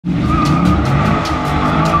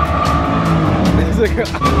I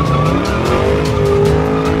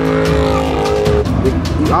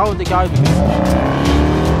don't think I even.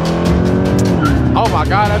 Oh my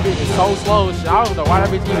god, that bitch is so slow and shit. I don't know why that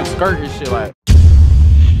bitch even skirting shit like.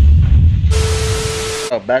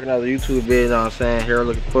 Back another YouTube video, you know what I'm saying? Hair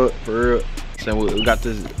looking for real. So we got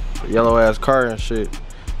this yellow ass car and shit.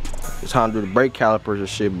 It's time to do the brake calipers and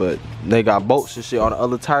shit, but they got bolts and shit on the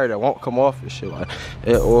other tire that won't come off and shit like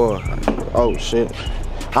it, or oh shit.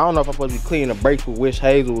 I don't know if I'm supposed to be cleaning the brakes with Witch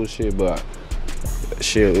Hazel and shit, but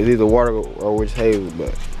shit, it's either water or Witch Hazel,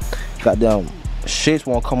 but goddamn shits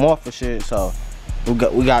won't come off and shit, so we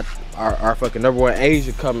got our fucking #1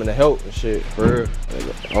 Asian coming to help and shit, for real.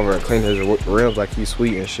 Over and clean his rims like he's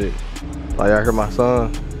sweet and shit. Like y'all hear my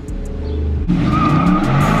son?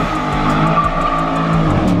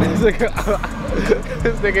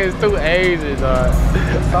 This nigga is too Asian, dog.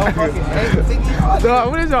 So fucking Asian.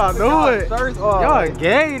 Dog, what is y'all doing? Y'all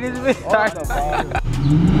gay, this bitch.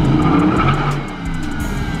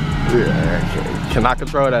 Yeah, cannot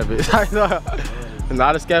control that bitch.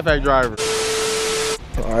 Not a Scafac driver.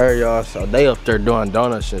 Alright, y'all, so they up there doing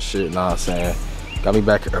donuts and shit, you know what I'm saying? Got me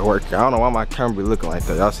back at work. I don't know why my camera be looking like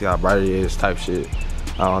that. Y'all see how bright it is type shit.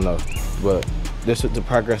 I don't know. But this is the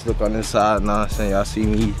progress look on this side, you know what I'm saying? Y'all see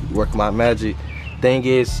me working my magic. Thing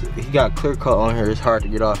is, he got clear cut on here. It's hard to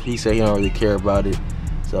get off. He said he don't really care about it.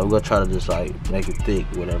 So I'm gonna try to just like make it thick,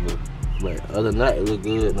 whatever. But other than that, it look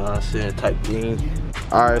good, you know what I'm saying? Type thing.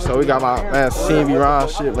 Alright, so we got my man CMB Ron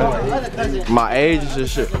shit, man. My agents and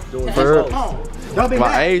shit. For real.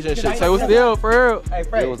 My Asian shit. Say what's the deal, for real? Hey,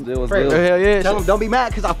 Fred. What's the deal? Hell yeah. Tell him don't be mad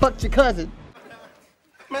because I fucked your cousin.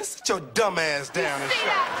 Man, sit your dumb ass down and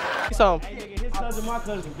shit. So, Hey, nigga, his cousin, my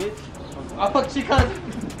cousin, bitch. I fucked your cousin.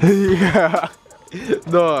 yeah.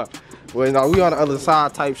 No. Well, no, we on the other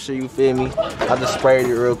side type shit, you feel me? I just sprayed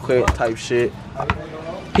it real quick type shit.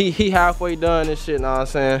 He halfway done and shit, know what I'm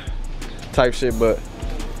saying? Type shit, but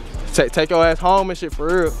take your ass home and shit, for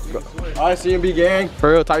real. Alright, CMB gang.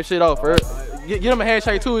 For real, type shit though, for real. Get him a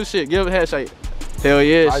handshake too and shit. Give him a handshake. Hell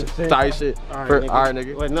yeah, type shit. Alright,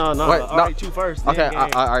 nigga. Wait, no. Wait, Alright, you first. Okay,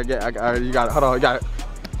 alright, you got it. Hold on, you got it.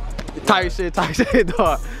 Tight shit,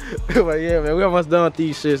 dog. But yeah, man, we almost done with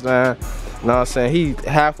these shits, man. You know what I'm saying? He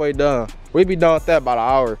halfway done. We be done with that about an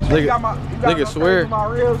hour. Nigga swear. My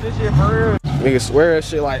reels and shit, for real. Nigga swear and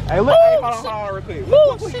shit like. Hey, look, hey, hold on real quick.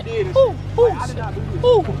 Look what he did and shit. Like, I did not do this.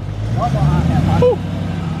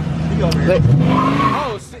 He over here.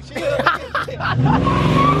 Oh, shit.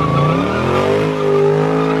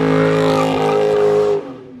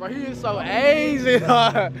 Bro, he is so Asian. He is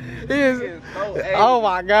so Asian. Oh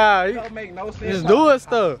my God. It don't make no sense. He's doing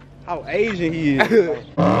stuff. How Asian he is.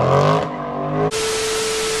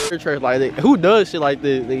 Like, who does shit like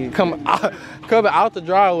this? They coming out the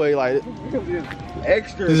driveway like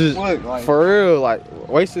Extra look, like, for real, like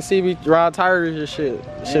wasting CB ride tires and shit.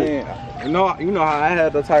 You know how I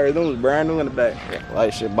had the tires, them was brand new in the back.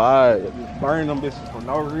 Like shit, bye. Burning them bitches for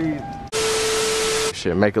no reason.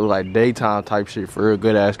 Shit, make it look like daytime type shit, for real,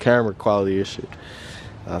 good ass camera quality and shit.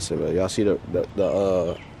 I said, but y'all see the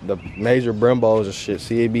major Brembos and shit,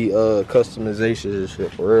 CAB customizations and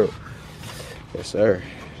shit, for real. Yes sir.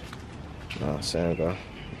 You know what I'm saying, bro?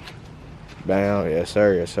 Bam, yes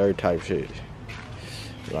sir, type shit.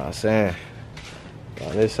 You know what I'm saying?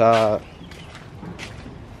 On this side,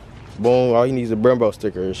 boom, all he needs is a Brembo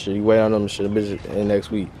sticker and shit. You wait on them and shit, the bitch in next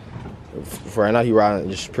week. For right now, he riding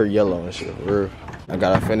just pure yellow and shit, for real. I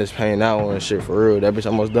gotta finish painting that one and shit, for real. That bitch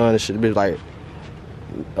almost done and shit. The bitch like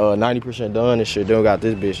 90% done and shit. Then we got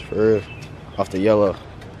this bitch, for real, off the yellow.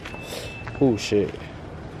 Ooh, shit.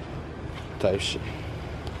 Type shit.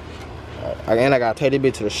 And I gotta take this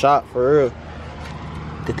bitch to the shop, for real.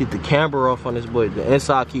 To take the camber off on this boy. The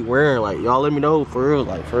inside keep wearing, like, y'all let me know, for real,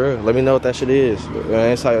 like, for real. Let me know what that shit is. The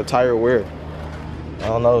inside your tire wear. I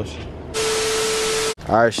don't know.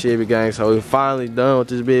 Alright, shit, gang, so we finally done with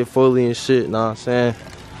this bit fully and shit, know what I'm saying?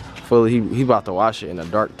 Fully, he about to wash it in the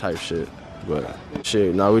dark type shit. But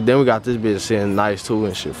shit, no, then we got this bitch sitting nice too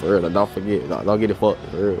and shit, for real. Like, don't forget, don't get it fucked,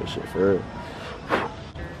 for real, shit, for real.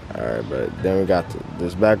 Alright, but then we got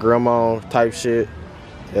this back rim on type shit.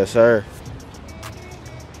 Yes, sir.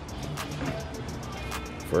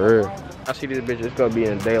 For real. I see this bitch, it's gonna be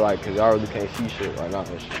in the daylight because y'all really can't see shit right now.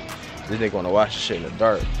 This nigga wanna watch this shit in the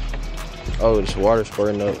dark. Oh, this water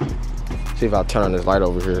squirting up. See if I turn on this light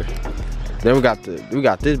over here. Then we got this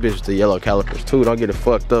bitch with the yellow calipers too. Don't get it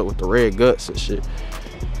fucked up with the red guts and shit.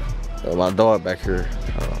 My dog back here.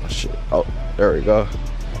 Oh shit. Oh, there we go.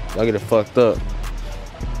 Don't get it fucked up.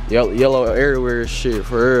 Yellow everywhere shit,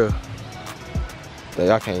 for real.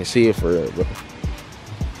 Y'all can't see it for real, but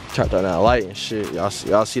turned on that light and shit. Y'all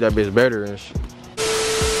see that bitch better and shit.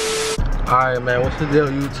 Alright, man, what's the deal,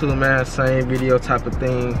 YouTube, man? Same video type of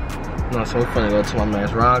thing. You know, so we're finna go to my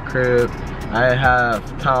man's Ron crib. I didn't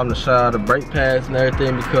have time to show out the brake pads and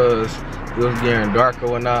everything because it was getting dark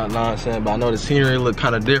or whatnot, you know what I'm saying? But I know the scenery look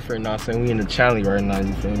kind of different, you know what I'm saying? We in the challenge right now,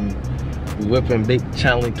 you feel me? We whipping big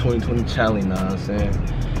challenge, 2020 challenge, you know what I'm saying?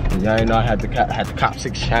 And y'all ain't know I had the cop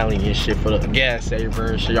 6 challenge and shit for the gas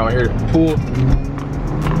saver and shit. Y'all hear the pool?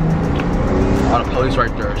 All the police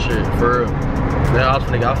right there, shit, for real. Then I was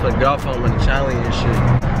finna get off on them in the challenge and shit. You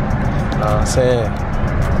know what I'm saying?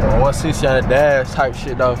 160 on the dash type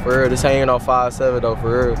shit though, for real. This ain't no 5.7 though,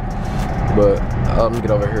 for real. But let me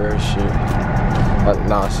get over here and shit.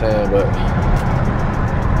 Nah, I'm saying, but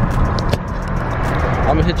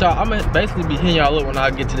I'm gonna hit y'all. I'm gonna basically be hitting y'all up when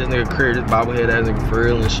I get to this nigga crib, this bobblehead ass nigga for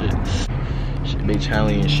real and shit. Shit, big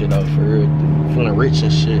challenge and shit though, for real. Feeling rich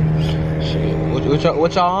and shit. Shit,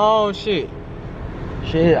 what y'all on? Shit.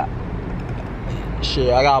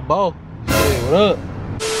 Shit, I got a bow. Shit, what up?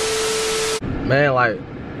 Man, like,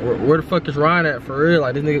 where the fuck is Ryan at for real?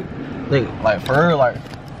 Like, this nigga, like, for real, like,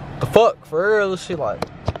 the fuck, for real, this shit, like,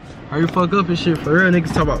 hurry the fuck up and shit, for real.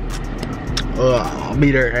 Niggas talk about, I'll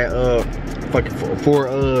be there at, fucking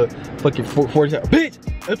 447. Bitch,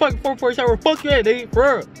 it's fucking 447, fuck you at, nigga,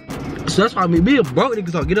 for real. So that's why me a broke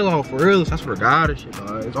niggas don't get along for real. So I swear to God and shit,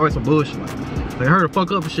 dog. It's always some bullshit, like, they hurry the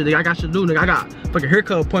fuck up and shit, nigga. I got shit to do, nigga. I got fucking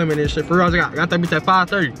haircut appointment and shit, for real. I got that bitch at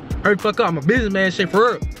 5:30. Hurry the fuck up, I'm a businessman and shit,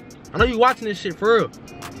 for real. I know you watching this shit, for real.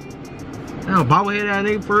 Damn, bobblehead ass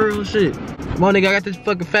nigga, for real and shit. Come on, nigga, I got this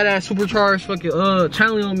fucking fat ass supercharged fucking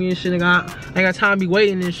challenge on me and shit, nigga. I ain't got time to be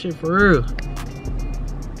waiting and shit, for real.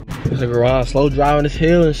 This nigga Ron slow driving this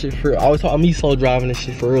hill and shit, for real. Always talking me slow driving this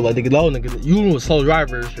shit, for real. Like, nigga, low nigga, you was a slow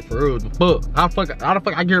driver and shit, for real. The fuck? How the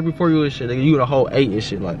fuck I get here before you and shit, nigga? You the whole 8 and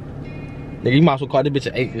shit, like. Nigga, you might as well call this bitch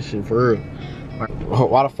an 8 and shit, for real. Like,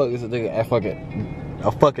 why the fuck is a nigga at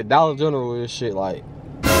a fucking Dollar General and shit, like.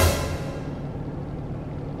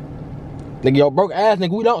 Nigga, yo, broke ass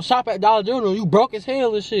nigga, we don't shop at Dollar General. You broke as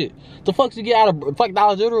hell and shit. The fuck you get out of fuck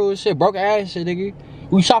Dollar General and shit? Broke ass shit, nigga.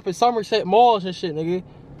 We shop at Somerset malls and shit, nigga.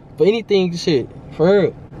 For anything, shit. For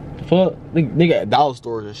real. Fuck. Nigga at dollar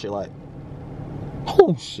stores and shit, like.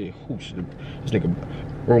 Oh shit. This nigga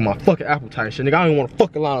roll my fucking appetite shit. Nigga, I don't even want to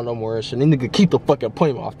fucking line no more and shit. Nigga, keep the fucking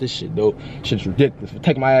appointment off this shit, though. Shit's ridiculous.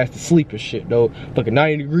 Take my ass to sleep and shit, though. Fucking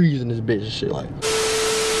 90 degrees in this bitch and shit, like.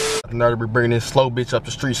 Now to be bringing this slow bitch up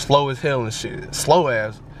the street, slow as hell and shit. Slow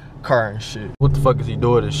ass car and shit. What the fuck is he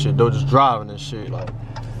doing this shit, though? Just driving and shit, like.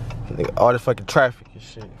 Nigga, all this fucking traffic and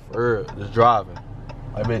shit, for real. Just driving.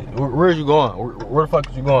 Like, man, where is you going? Where the fuck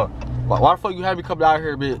is you going? Why the fuck you have me come down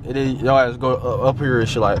here, bitch, and then your ass go up here and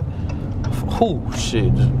shit, like. Whoo,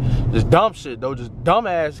 shit. Just dumb shit, though. Just dumb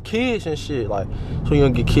ass kids and shit, like. So you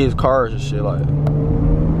don't get kids cars and shit, like.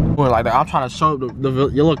 Like I'm trying to show the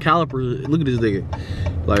yellow calipers. Look at this nigga.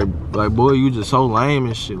 Like boy, you just so lame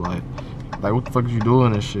and shit. Like what the fuck is you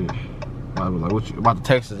doing and shit? Like what you about to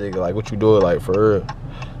text this nigga? Like what you doing? Like for real?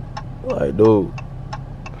 Like dude.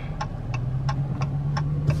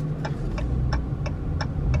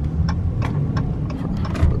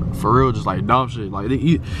 For real, just like dumb shit. Like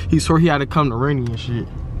he swore he had to come to Rennie and shit.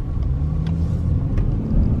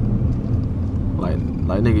 Like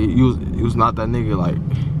nigga, he was not that nigga. Like.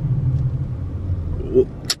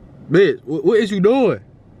 Bitch, what is you doing?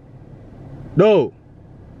 No.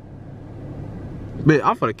 Bitch,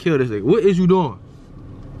 I'm finna kill this nigga. What is you doing?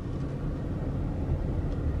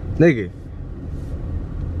 Nigga.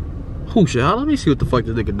 Oh shit, let me see what the fuck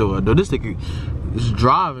this nigga doing, though. This nigga is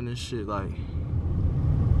driving and shit, like.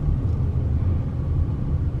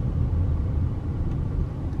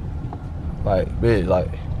 Like, bitch, like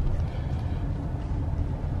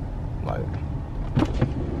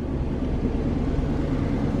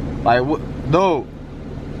what, no.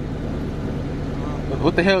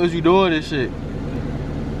 What the hell is you doing this shit?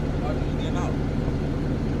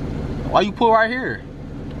 Why you pull right here?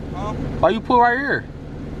 Huh? Why you pull right here?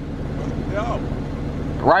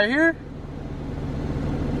 Right here?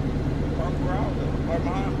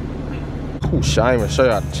 Oh shit, I ain't even show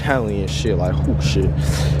y'all the challenge and shit, like oh shit.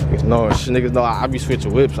 No shit, niggas know I be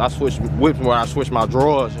switching whips. I switch whips when I switch my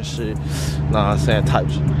drawers and shit. Nah, I'm saying type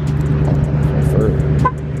shit.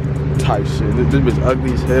 Type shit. This bitch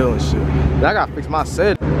ugly as hell and shit. Then I gotta fix my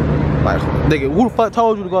set. Like, nigga, who the fuck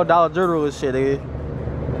told you to go to Dollar General and shit, nigga?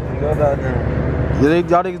 Go to Dollar General.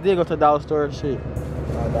 Y'all niggas did go to the dollar store and shit.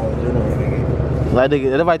 Dollar General, nigga. Like,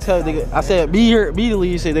 nigga, everybody tell you, nigga, I said, be here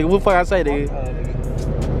immediately and shit, nigga. What the fuck I say, nigga?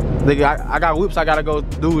 Nigga, I got whips I gotta go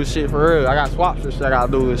do and shit for real. I got swaps and shit I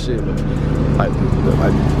gotta do and shit. But, like,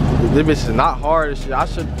 this bitch is not hard and shit. I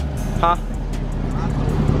should, huh?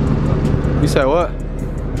 You said what?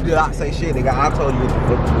 you did not say shit, nigga. I told you what the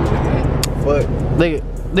fuck to do, nigga. Fuck.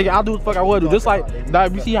 Nigga, I'll do what the fuck I want to do. Just like,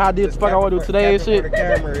 Dave, you see how I did what the fuck I want to do today and shit? Dave,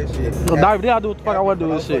 Dave, I'll do what the fuck I want to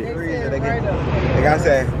do and shit. Nigga, I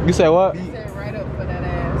said. You said what? He said right up for that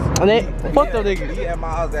ass. And then, fuck them niggas. He at my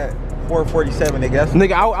house at 447, nigga.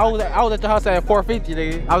 Nigga, I was at your house at 450,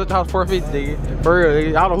 nigga. I was at your house 450, nigga. For real,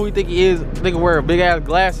 nigga. I don't know who you think he is. Nigga wearing big ass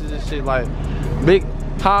glasses and shit, like, big,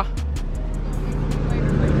 huh?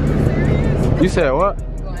 You said what? You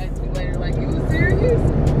gonna ask me later like you was serious?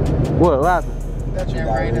 What happened? That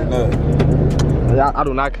right up. I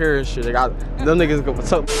do not care and shit. Them niggas go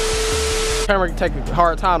so camera can take a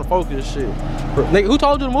hard time to focus and shit. Nigga, who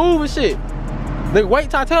told you to move and shit? Nigga, wait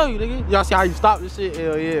till I tell you, nigga. Y'all see how you stop this shit?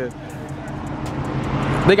 Hell yeah.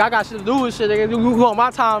 Nigga, I got shit to do with shit, nigga. You on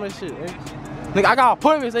my time and shit, nigga. Nigga, I got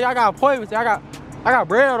appointments, nigga. I got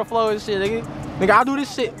bread on the floor and shit, nigga. Nigga, I do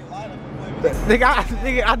this shit.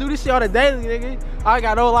 Nigga, I do this shit on the daily, nigga. I ain't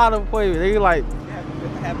got no line of appointments, nigga. Like,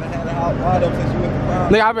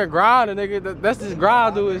 nigga, I been grinding, nigga. That's just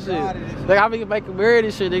grind doing shit. Nigga, I been making bread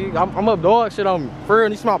and shit, nigga. I'm up dog shit on me. For real,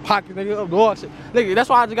 these my pockets, nigga. Up dog shit. Nigga, that's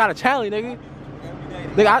why I just got a challenge, nigga.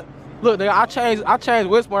 Nigga, look, nigga, I changed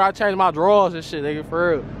Westmore, I changed my drawers and shit, nigga,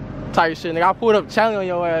 for real. Type shit, nigga. I pulled up challenge on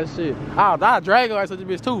your ass shit. I drag your ass to this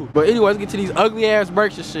bitch too. But anyway, let's get to these ugly ass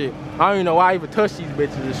brakes and shit. I don't even know why I even touch these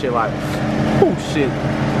bitches and shit. Like, oh shit.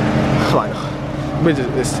 Like,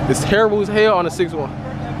 bitches, it's terrible as hell on the 6-1.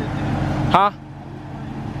 Huh?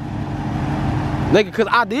 Nigga, cause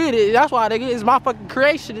I did it. That's why, nigga, it's my fucking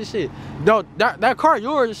creation and shit. No, that car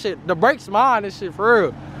yours and shit. The brakes mine and shit, for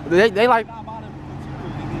real. They like,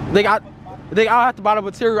 I don't have to buy the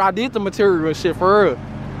material. I did the material and shit, for real.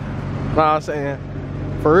 Know what I'm saying?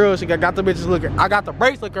 For real, shit, I got the bitches looking. I got the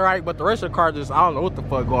brakes looking right, but the rest of the car just, I don't know what the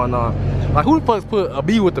fuck going on. Like, who the fuck put a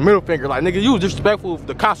B with the middle finger? Like, nigga, you was disrespectful of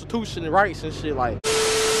the Constitution and rights and shit. Like,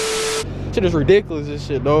 shit is ridiculous and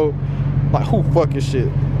shit, though. Like, who fucking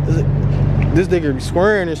shit? This nigga be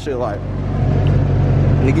swearing and shit, like,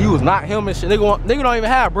 nigga, you was not him and shit. Nigga don't even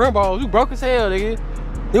have Brembos. You broke as hell, nigga.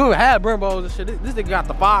 You don't even have Brembos and shit. This nigga got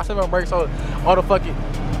the 5.7 brakes on the fucking.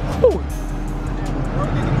 Whew.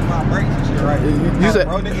 My brakes and shit, right? You said,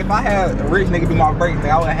 bro, nigga, if I had a rich nigga do my brakes, nigga,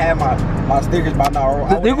 I would have had my stickers by now.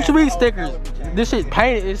 Nigga, what you mean stickers? This shit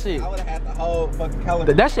painted and shit. I would have had the whole fucking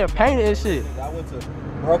caliper. That shit painted and shit. I went to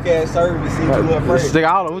broke ass service to see if you little afraid. Nigga,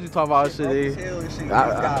 I don't know what you talking about shit,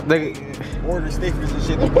 nigga. Order stickers and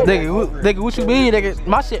shit. Nigga, what you mean, nigga?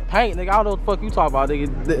 My shit paint, nigga. I don't know what the fuck you talking about,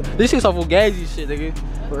 nigga. This shit some fugazi shit, nigga.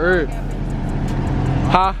 For real.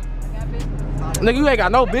 Huh? Nigga, you ain't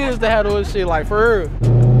got no business to handle this shit, like, for real.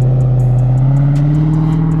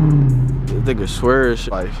 This nigga swear and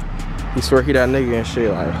shit, like, he swear he that nigga and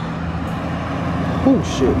shit, like, oh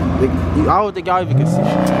shit. Nigga, I don't think y'all even can see shit.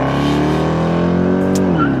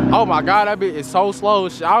 Oh my god, that bitch is so slow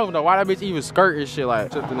and shit. I don't even know why that bitch even skirt and shit,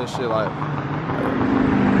 like, shifting and shit, like,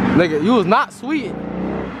 nigga, you was not sweet.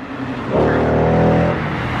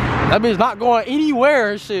 That bitch not going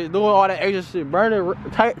anywhere and shit, doing all that extra shit, burning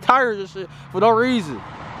tires and shit for no reason.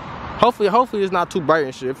 Hopefully it's not too bright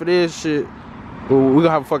and shit. If it is shit, we gonna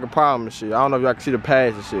have a fucking problem and shit. I don't know if y'all can see the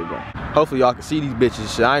pads and shit, but hopefully y'all can see these bitches and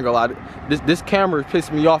shit. I ain't gonna lie, this camera is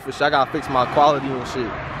pissing me off and shit. I gotta fix my quality and shit.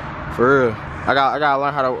 For real. I gotta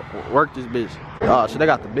learn how to work this bitch. Oh shit, they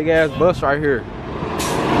got the big ass bus right here.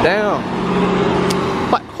 Damn.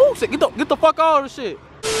 Like, who said, get the fuck out of this shit.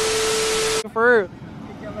 For real.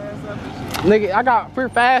 Nigga, I got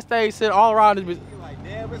pretty fast things sitting all around this bitch. Like,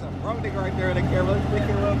 damn, there's a broke nigga right there in the camera. Let's pick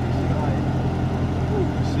him up and shit.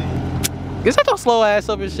 Like, ooh, shit. Get your slow ass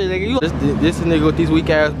up and shit, nigga. This is nigga with these weak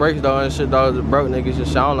ass brakes though and shit, though. The broke niggas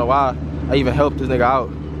just, I don't know why I even helped this nigga out.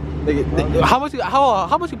 Nigga, how much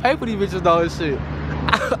you pay for these bitches though and shit?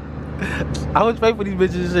 How much you pay for these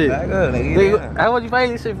bitches and shit? Back up, nigga. How much you pay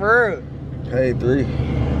this shit for real? Hey, $3.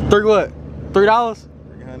 $3 what? $3?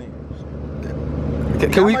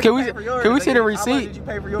 $300. Can we see the receipt? How much did you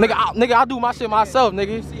pay for yours? Nigga, I do my shit myself,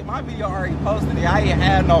 nigga. See, my video already posted it. I ain't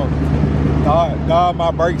had no dog my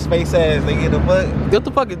brakes face ass, nigga. The fuck? Get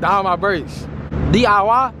the fuck is down my brakes.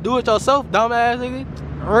 DIY, do it yourself, dumbass nigga.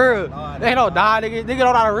 Real. They ain't no die, nigga. Nigga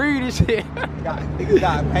don't know how to read this shit. Niggas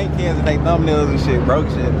got paint cans and they thumbnails and shit, broke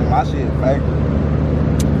shit. My shit factory.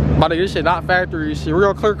 My nigga, this shit not factory shit.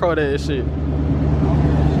 Real clear code that shit.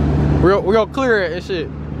 Real clear it and shit.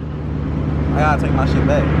 I gotta take my shit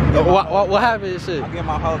back. What happened and shit? I get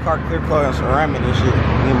my whole car clear coat and ceramic and shit.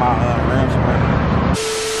 Get my rim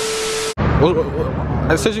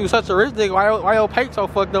ceramic. Since you such a rich nigga, why your paint so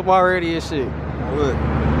fucked up already and shit? What?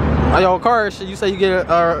 Why your car and shit, you say you get it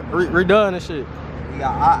redone and shit?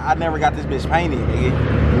 Yeah, I never got this bitch painted, nigga.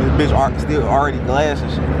 This bitch still already glass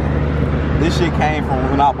and shit. This shit came from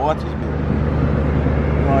when I bought this bitch.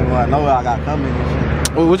 You don't even know what I got coming and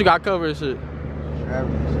shit. What you got covered and shit?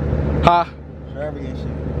 Extravagant shit. Huh? Extravagant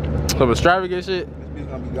shit. Some extravagant shit? This bitch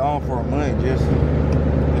gonna be gone for a month, just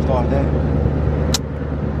all that.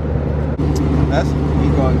 That's me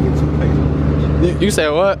going to get toothpaste money. You say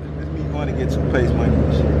what? That's me going to get toothpaste money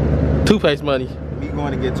and shit. Toothpaste money? Me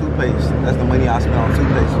going to get toothpaste. That's the money I spent on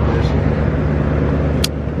toothpaste and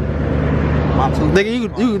shit. My toothpaste.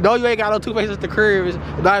 Nigga, you know you ain't got no toothpaste at the crib.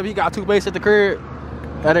 Not if you got toothpaste at the crib.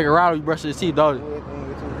 That nigga around you brushing his teeth, don't you?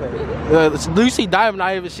 Do you see Diamond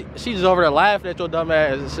not even? She just over there laughing at your dumb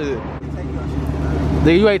ass and shit.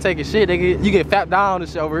 Nigga, you ain't taking shit, nigga. You get fapped down and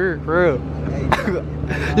shit over here, for real.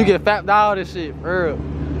 You get fapped down and shit, for real.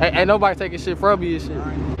 Ain't nobody taking shit from you and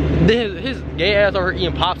shit. Then his gay ass over here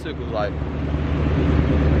eating popsicles, like.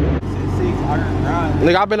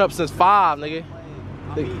 Nigga, I've been up since 5, nigga.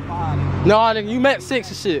 No, nigga, you met 6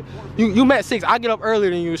 and shit. You met 6. I get up earlier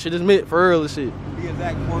than you and shit. Just met for real and shit. Be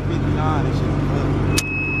exact 4:59 and shit.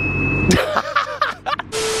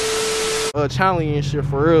 Challenge and shit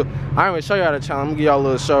for real. I ain't even show y'all the challenge. I'm gonna give y'all a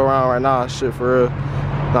little show around right now and shit for real.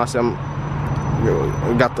 Now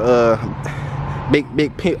we got the big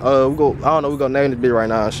pink. I don't know. We gonna name this bitch right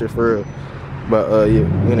now and shit for real. But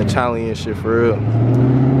yeah, we in a challenge and shit for real.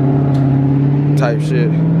 Type shit.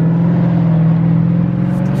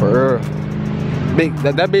 For real. Big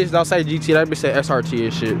that bitch don't say GT. That bitch say SRT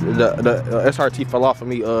and shit. The SRT fell off of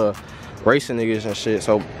me racing niggas and shit.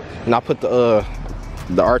 So and I put the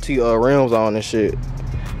RT rims on and shit,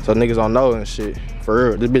 so niggas don't know and shit. For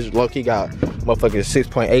real, this bitch low-key got motherfucking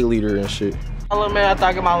 6.8 liter and shit. Hello man, I thought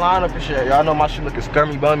I get my lineup and shit. Y'all know my shit looking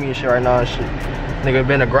scummy bummy and shit right now and shit. Nigga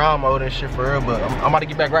been in grind mode and shit for real, but I'm about to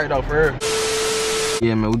get back right though for real.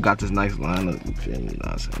 Yeah man, we got this nice lineup, you feel me? You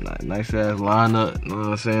know what I'm saying? Nice ass lineup, you know what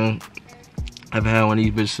I'm saying? I've had one of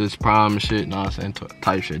these bitches since prime and shit, you know what I'm saying?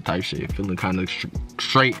 Type shit, feeling kind of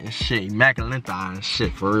straight and shit, immaculate and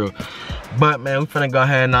shit, for real. But man, we finna go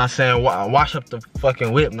ahead, you know what I'm saying, wash up the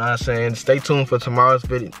fucking whip, you know what I'm saying? Stay tuned for tomorrow's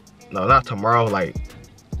video. No, not tomorrow, like,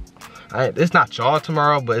 it's not y'all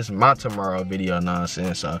tomorrow, but it's my tomorrow video, you know what I'm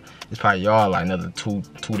saying? So it's probably y'all like another two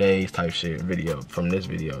days type shit video from this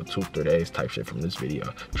video, 2-3 days type shit from this video.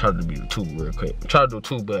 Try to do 2 real quick. Try to do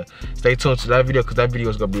 2, but stay tuned to that video because that video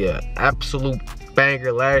is gonna be an absolute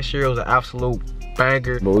banger. Last year it was an absolute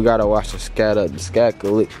banger. But we gotta wash the scat up. The scat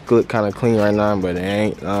could look kind of clean right now, but it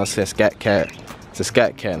ain't. You know what I'm saying? Scat cat. It's a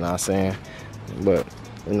scat cat, you know what I'm saying? But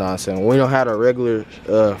you know what I'm saying? We don't have a regular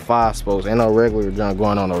 5 spokes. Ain't no regular junk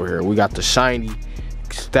going on over here. We got the shiny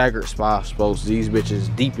staggered 5 spokes. These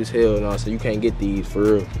bitches deep as hell, you know what I'm saying? You can't get these for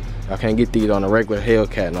real. I can't get these on a regular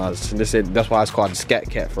Hellcat. You know? That's why it's called the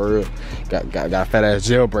Scat Cat for real. Got fat ass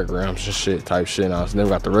jailbreak rims and shit type shit. You know? So then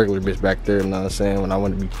we got the regular bitch back there, you know what I'm saying? When I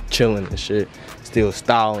want to be chilling and shit. Still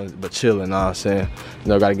styling but chilling, you know what I'm saying? You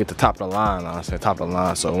know, gotta get the top of the line, you know what I'm saying? Top of the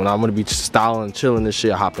line. So when I want to be styling, chilling and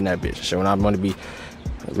shit, I hop in that bitch. So when I want to be,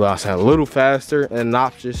 you know what I'm saying, a little faster and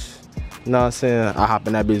obnoxious, you know what I'm saying, I hop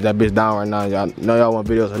in that bitch down right now. Y'all know y'all want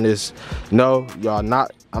videos on this. No, y'all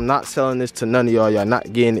not. I'm not selling this to none of y'all. Y'all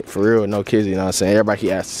not getting it for real. No kids, you know what I'm saying? Everybody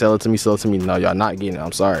keep asking, sell it to me, sell it to me. No, y'all not getting it.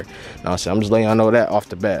 I'm sorry. You know what I'm saying? I'm just letting y'all know that off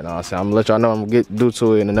the bat. You know what I'm saying? I'm gonna let y'all know I'm gonna do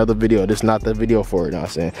to it in another video. This is not the video for it, you know what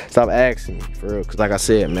I'm saying? Stop asking me, for real. Cause like I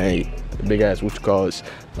said, man, big ass, what you call it?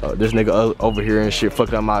 This nigga over here and shit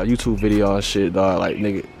fucked up my YouTube video and shit, dog. Like,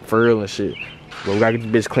 nigga, for real and shit. But we gotta get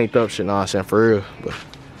this bitch cleaned up, shit, you know what I'm saying? For real. But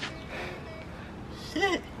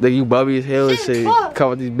nigga, you bubby as hell and shit.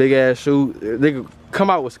 Come with these big ass shoes. Nigga, come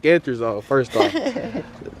out with Skechers on, first off.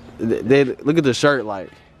 They look at the shirt, like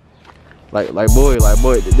boy.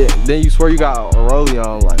 Then you swear you got a rollie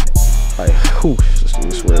on, like whoosh.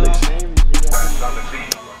 You swear this.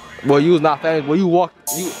 Boy, you was not famous. Boy, you walked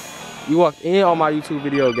in on my YouTube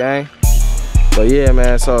video, gang. But yeah,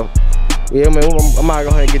 man. So yeah, man, I'm not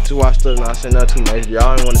gonna get too washed up. And I said nothing too major.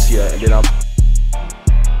 Y'all ain't want to see that. And then